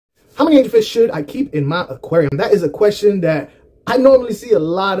How many angelfish should I keep in my aquarium? That is a question that I normally see a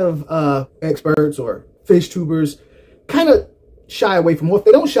lot of experts or fish tubers kind of shy away from. Well, if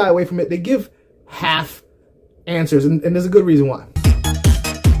they don't shy away from it, they give half answers, and there's a good reason why.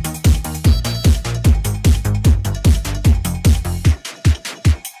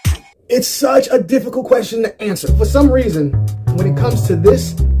 It's such a difficult question to answer. For some reason, when it comes to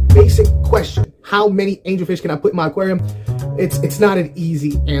this basic question, how many angelfish can I put in my aquarium? It's not an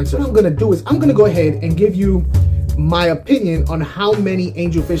easy answer. What I'm gonna do is I'm gonna go ahead and give you my opinion on how many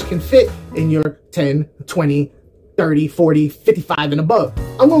angelfish can fit in your 10, 20, 30, 40, 55 and above.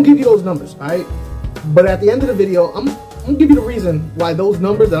 I'm gonna give you those numbers, all right? But at the end of the video, I'm gonna give you the reason why those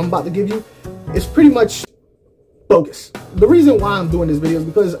numbers that I'm about to give you is pretty much bogus. The reason why I'm doing this video is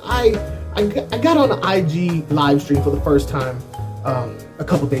because I got on an IG live stream for the first time a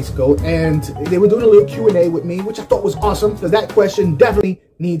couple days ago, and they were doing a little Q&A with me, which I thought was awesome because that question definitely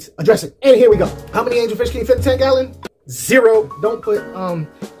needs addressing. And here we go. How many angelfish can you fit in a 10 gallon? 0. Don't put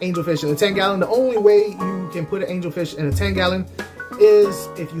angelfish in a 10 gallon. The only way you can put an angelfish in a 10 gallon is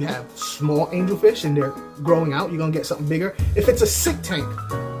if you have small angelfish and they're growing out. You're gonna get something bigger. If it's a sick tank,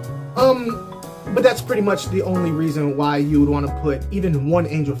 but that's pretty much the only reason why you would want to put even one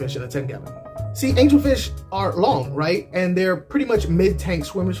angelfish in a 10 gallon. See, angelfish are long, right? And they're pretty much mid-tank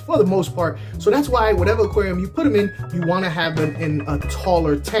swimmers for the most part. So that's why whatever aquarium you put them in, you want to have them in a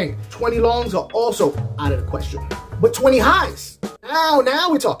taller tank. 20 longs are also out of the question. But 20 highs, now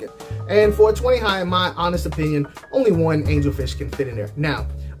we're talking. And for a 20 high, in my honest opinion, only one angelfish can fit in there. Now,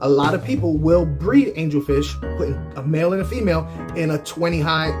 a lot of people will breed angelfish, putting a male and a female in a 20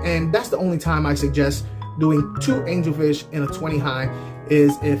 high, and that's the only time I suggest doing 2 angelfish in a 20 high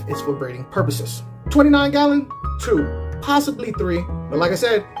is if it's for breeding purposes. 29 gallon, 2, possibly 3, but like I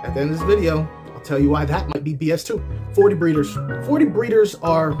said, at the end of this video, I'll tell you why that might be BS too. 40 breeders. 40 breeders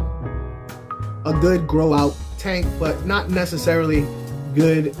are a good grow out tank, but not necessarily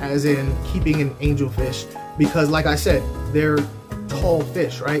good as in keeping an angelfish, because like I said, they're tall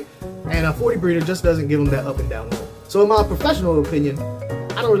fish, right? And a 40 breeder just doesn't give them that up and down roll. So in my professional opinion,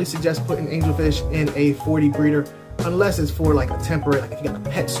 I don't really suggest putting angelfish in a 40 breeder unless it's for like a temporary, like if you got a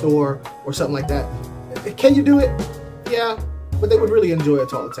pet store or something like that. Can you do it? Yeah, but they would really enjoy a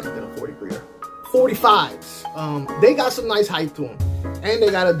taller tank than a 40 breeder. 45s, they got some nice height to them, and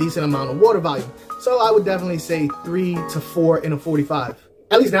they got a decent amount of water volume. So I would definitely say 3 to 4 in a 45.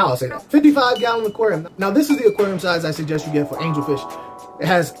 At least now I'll say that. 55 gallon aquarium. Now this is the aquarium size I suggest you get for angelfish. It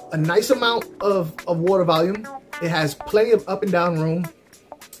has a nice amount of water volume. It has plenty of up and down room.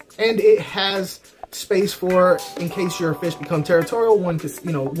 And it has space for, in case your fish become territorial, one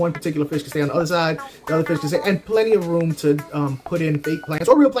particular fish can stay on the other side, the other fish can stay, and plenty of room to put in fake plants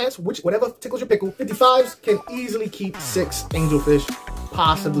or real plants, whatever tickles your pickle. 55s can easily keep 6 angelfish,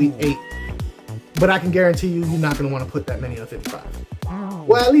 possibly 8. But I can guarantee you, you're not going to want to put that many in a 55.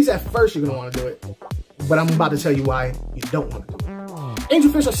 Well, at least at first you're going to want to do it. But I'm about to tell you why you don't want to do it.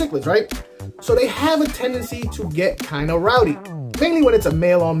 Angelfish are cichlids, right? So they have a tendency to get kind of rowdy. Mainly when it's a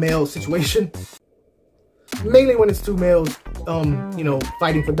male-on-male situation. Mainly when it's 2 males,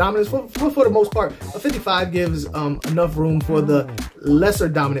 fighting for dominance. For the most part, a 55 gives enough room for the lesser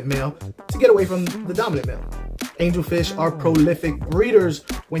dominant male to get away from the dominant male. Angelfish are prolific breeders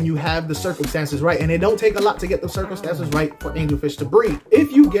when you have the circumstances right, and it don't take a lot to get the circumstances right for angelfish to breed.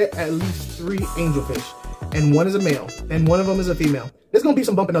 If you get at least 3 angelfish, and one is a male, and one of them is a female, there's gonna be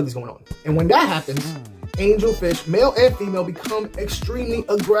some bumping uglies going on. And when that happens, angelfish, male and female, become extremely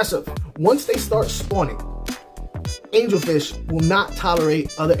aggressive. Once they start spawning, angelfish will not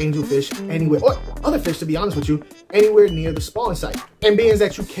tolerate other angelfish anywhere, or other fish, to be honest with you, anywhere near the spawn site. And being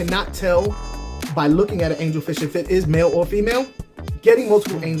that you cannot tell by looking at an angelfish if it is male or female, getting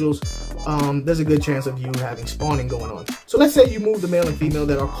multiple angels, there's a good chance of you having spawning going on. So let's say you move the male and female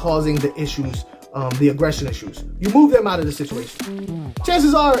that are causing the issues, the aggression issues. You move them out of the situation.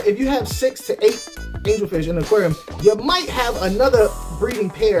 Chances are, if you have 6 to 8 angelfish in an aquarium, you might have another breeding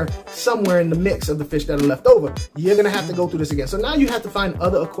pair somewhere in the mix of the fish that are left over. You're gonna have to go through this again. So now you have to find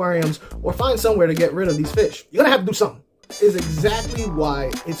other aquariums or find somewhere to get rid of these fish. You're gonna have to do something. Is exactly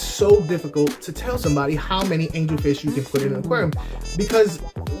why it's so difficult to tell somebody how many angelfish you can put in an aquarium, because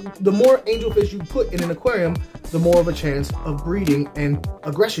the more angelfish you put in an aquarium, the more of a chance of breeding and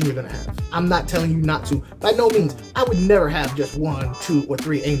aggression you're gonna have. I'm not telling you not to. By no means. I would never have just 1, 2, or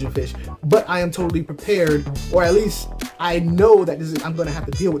 3 angelfish, but I am totally prepared, or at least I know that I'm gonna have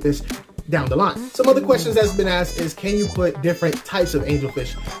to deal with this down the line. Some other questions that's been asked is, can you put different types of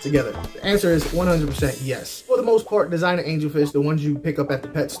angelfish together? The answer is 100% yes. For the most part, designer angelfish, the ones you pick up at the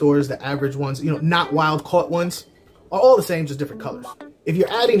pet stores, the average ones, not wild caught ones, are all the same, just different colors. If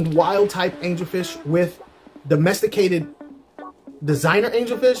you're adding wild type angelfish with domesticated designer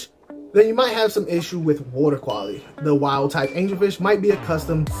angelfish, then you might have some issue with water quality. The wild type angelfish might be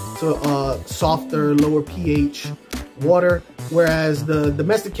accustomed to softer, lower pH water, whereas the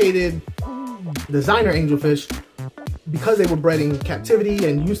domesticated designer angelfish, because they were bred in captivity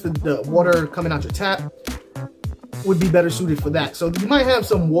and used to the water coming out your tap, would be better suited for that. So you might have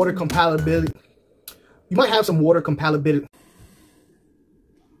some water compatibility. You might have some water compatibility.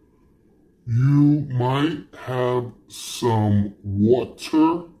 You might have some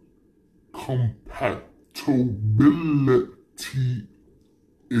water compatibility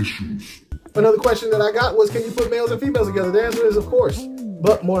issues. Another question that I got was, can you put males and females together? The answer is of course,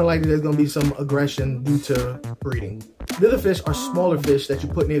 but more than likely there's going to be some aggression due to breeding. The other fish are smaller fish that you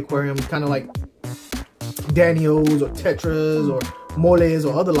put in the aquarium, kind of like Danios or Tetras or Moles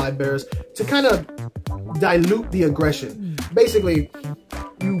or other live bears, to kind of dilute the aggression. Basically,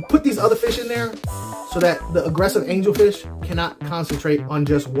 you put these other fish in there so that the aggressive angelfish cannot concentrate on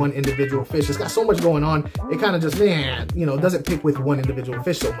just one individual fish. It's got so much going on, it kind of just, doesn't pick with one individual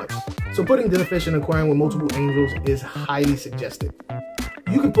fish so much. So putting the fish in an aquarium with multiple angels is highly suggested.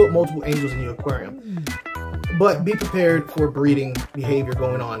 You can put multiple angels in your aquarium, but be prepared for breeding behavior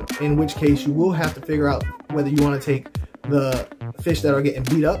going on, in which case you will have to figure out whether you want to take the fish that are getting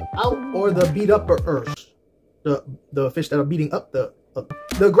beat up out, or the beat up the fish that are beating up the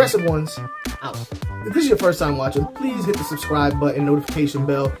aggressive ones out. If this is your first time watching, please hit the subscribe button, notification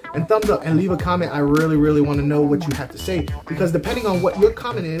bell, and thumbs up, and leave a comment. I really want to know what you have to say, because depending on what your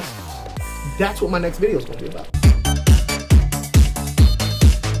comment is, that's what my next video is going to be about.